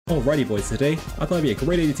Alrighty boys, today I thought it'd be a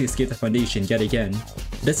great idea to escape the Foundation yet again.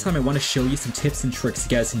 This time I want to show you some tips and tricks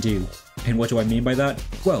you guys can do. And what do I mean by that?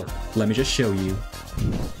 Well, let me just show you.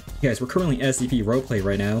 Guys, we're currently in SCP Roleplay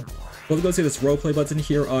right now. Well, go to this Roleplay button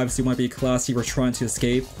here, obviously you want to be a class you were trying to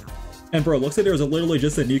escape. And bro, it looks like there's literally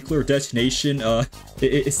just a nuclear detonation.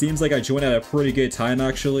 It seems like I joined at a pretty good time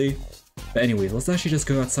actually. But anyway, let's actually just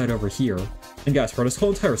go outside over here. And guys, for this whole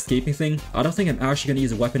entire escaping thing, I don't think I'm actually going to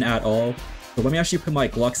use a weapon at all. So let me actually put my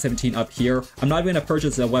Glock 17 up here. I'm not even going to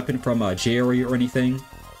purchase a weapon from JwJer or anything.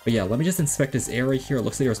 But yeah, let me just inspect this area here. It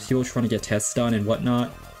looks like there's people trying to get tests done and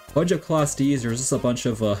whatnot. Bunch of Class Ds, there's just a bunch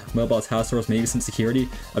of mobile task force, maybe some security.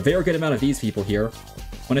 A very good amount of these people here.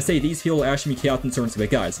 When I say these people, actually be chaos concerns, but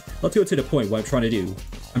guys, let's go to the point what I'm trying to do.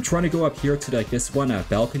 I'm trying to go up here to like this one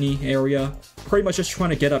balcony area. Pretty much just trying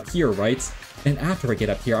to get up here, right? And after I get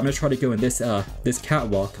up here, I'm gonna try to go in this this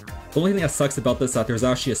catwalk. The only thing that sucks about this is that there's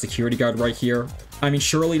actually a security guard right here. I mean,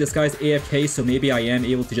 surely this guy's AFK, so maybe I am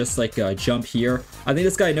able to just like jump here. I think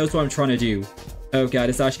this guy knows what I'm trying to do. Oh god,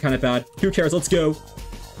 it's actually kind of bad. Who cares? Let's go.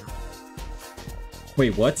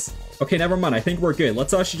 Wait, what? Okay, never mind. I think we're good.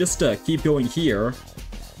 Let's actually just keep going here.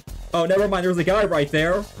 Oh, never mind. There's a guy right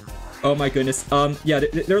there. Oh my goodness. Yeah,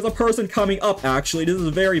 there's a person coming up, actually. This is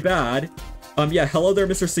very bad. Yeah, hello there,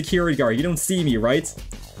 Mr. Security Guard. You don't see me, right?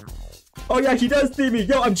 Oh yeah, he does see me.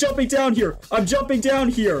 Yo, I'm jumping down here. I'm jumping down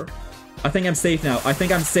here. I think I'm safe now. I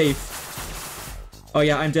think I'm safe. Oh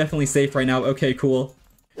yeah, I'm definitely safe right now. Okay, cool.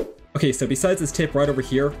 Okay, so besides this tip right over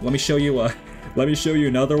here, let me show you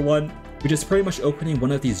another one, which is pretty much opening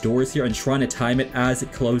one of these doors here and trying to time it as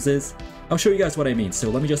it closes. I'll show you guys what I mean. So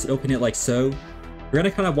let me just open it like so. You're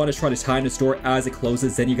gonna kind of want to try to time this door as it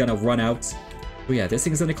closes, then you're gonna run out. Oh yeah, this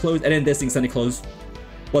thing's gonna close, and then this thing's gonna close.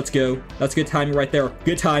 Let's go. That's good timing right there.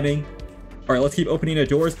 Good timing. Alright, let's keep opening the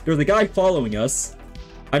doors. There's a guy following us.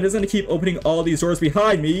 I'm just gonna keep opening all these doors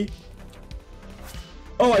behind me.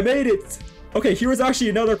 Oh, I made it! Okay, here's actually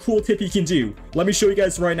another cool tip you can do. Let me show you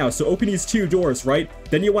guys right now. So open these two doors, right?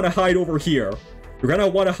 Then you want to hide over here. You're gonna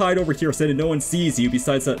want to hide over here so that no one sees you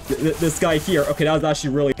besides this guy here. Okay, that was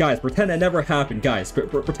actually really... Guys, pretend that never happened, guys.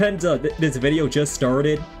 Pretend this video just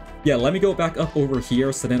started. Yeah, let me go back up over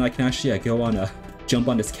here so then I can actually go on jump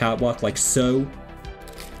on this catwalk like so.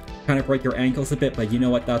 Kind of break your ankles a bit, but you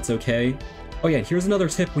know what? That's okay. Oh yeah, here's another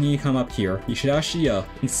tip when you come up here. You should actually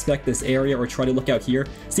inspect this area or try to look out here.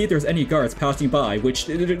 See if there's any guards passing by, which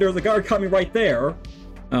there's a guard coming right there.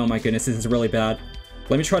 Oh my goodness, this is really bad.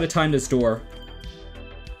 Let me try to time this door.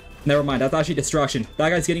 Never mind, that's actually distraction. That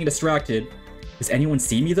guy's getting distracted. Does anyone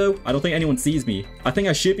see me though? I don't think anyone sees me. I think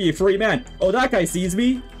I should be a free man. Oh, that guy sees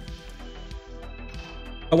me.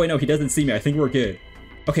 Oh wait, no, he doesn't see me. I think we're good.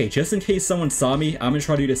 Okay, just in case someone saw me, I'm gonna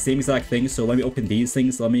try to do the same exact thing. So let me open these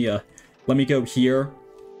things. Let me go here.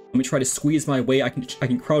 Let me try to squeeze my way. I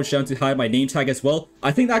can crouch down to hide my name tag as well.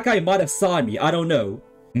 I think that guy might have saw me. I don't know.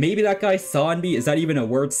 Maybe that guy saw me. Is that even a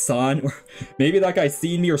word, saw? Or maybe that guy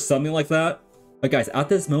seen me or something like that. But guys, at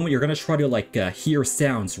this moment, you're gonna try to like hear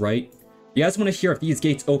sounds, right? You guys want to hear if these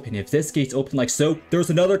gates open. If this gate's open like so,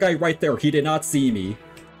 there's another guy right there. He did not see me.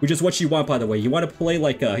 Which is what you want, by the way. You want to play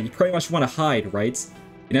like you pretty much want to hide, right?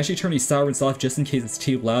 You can actually turn these sirens off just in case it's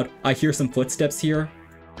too loud. I hear some footsteps here.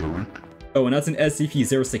 Oh, and that's an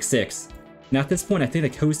SCP-066. Now at this point, I think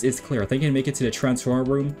the coast is clear. I think I can make it to the transformer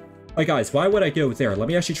room. Alright guys, why would I go there? Let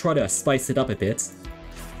me actually try to spice it up a bit.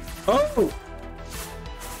 Oh!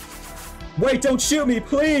 Wait, don't shoot me,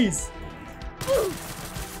 please!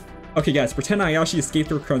 Okay guys, pretend I actually escaped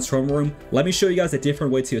through the transformer room. Let me show you guys a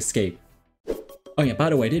different way to escape. Oh yeah, by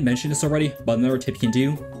the way, I did mention this already, but another tip you can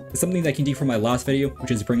do is something that I can do from my last video,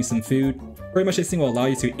 which is bring some food. Pretty much this thing will allow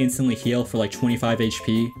you to instantly heal for like 25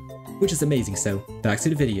 HP, which is amazing. So back to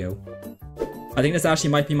the video. I think this actually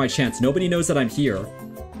might be my chance. Nobody knows that I'm here.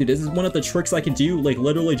 Dude, this is one of the tricks I can do, like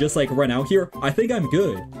literally just like run out here. I think I'm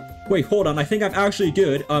good. Wait, hold on. I think I'm actually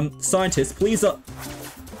good. Scientist, please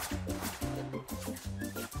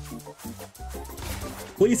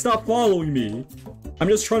please stop following me. I'm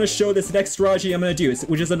just trying to show this next strategy I'm gonna do,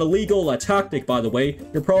 which is an illegal tactic, by the way.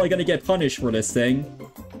 You're probably gonna get punished for this thing.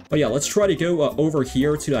 But yeah, let's try to go over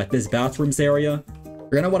here to this bathrooms area.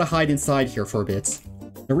 You're gonna want to hide inside here for a bit.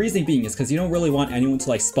 The reason being is because you don't really want anyone to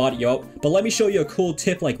like spot you out. But let me show you a cool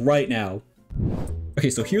tip like right now. Okay,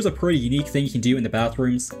 so here's a pretty unique thing you can do in the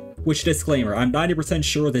bathrooms. Which, disclaimer, I'm 90%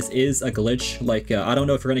 sure this is a glitch. Like, I don't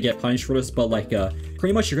know if you're gonna get punished for this, but like,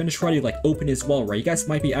 pretty much you're gonna try to like open this wall, right? You guys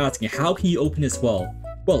might be asking, how can you open this wall?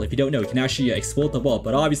 Well, if you don't know, you can actually explode the wall,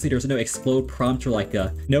 but obviously there's no explode prompt or like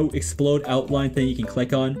no explode outline thing you can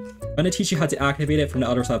click on. I'm gonna teach you how to activate it from the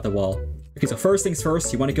other side of the wall. Okay, so first things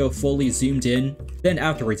first, you want to go fully zoomed in. Then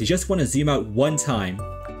afterwards, you just want to zoom out one time.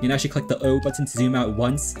 you can actually click the O button to zoom out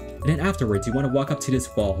once, and then afterwards you want to walk up to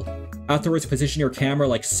this wall. Afterwards, position your camera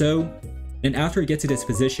like so, and after you get to this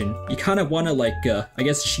position, you kind of want to like, I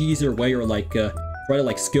guess cheese your way or like, try to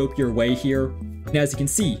like scope your way here. And as you can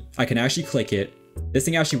see, I can actually click it. This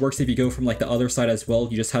thing actually works if you go from like the other side as well.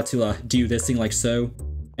 You just have to do this thing like so.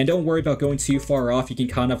 And don't worry about going too far off. You can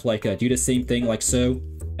kind of like do the same thing like so.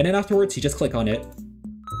 And then afterwards, you just click on it.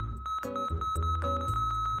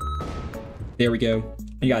 There we go.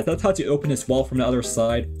 And guys, that's how to open this wall from the other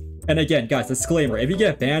side. And again, guys, disclaimer, if you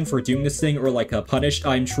get banned for doing this thing or like punished,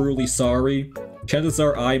 I'm truly sorry. Chances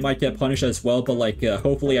are I might get punished as well, but like,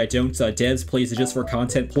 hopefully I don't. Devs, please, it's just for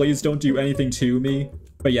content. Please don't do anything to me.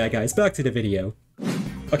 But yeah, guys, back to the video.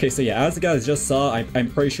 Okay, so yeah, as the guys just saw, I'm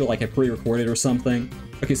pretty sure like I pre-recorded or something.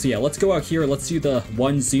 Okay, so yeah, let's go out here. Let's do the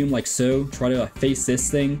one zoom like so. Try to face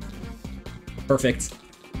this thing. Perfect.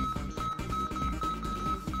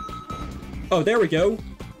 Oh, there we go.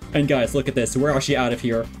 And guys, look at this. We're actually out of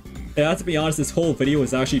here. And to be honest, this whole video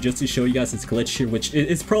is actually just to show you guys this glitch here, which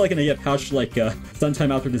is probably gonna get patched like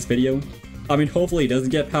sometime after this video. I mean, hopefully it doesn't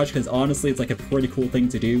get patched because honestly, it's like a pretty cool thing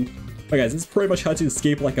to do. But guys, this is pretty much how to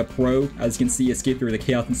escape like a pro. As you can see, escape through the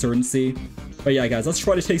Chaos Insurgency. But yeah, guys, let's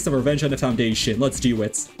try to take some revenge on the Foundation. Let's do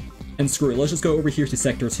it. And screw it, let's just go over here to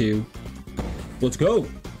Sector 2. Let's go!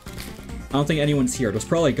 I don't think anyone's here. There's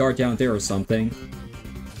probably a guard down there or something.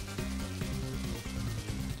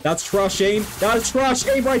 That's trash aim! That is trash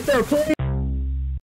aim right there, please!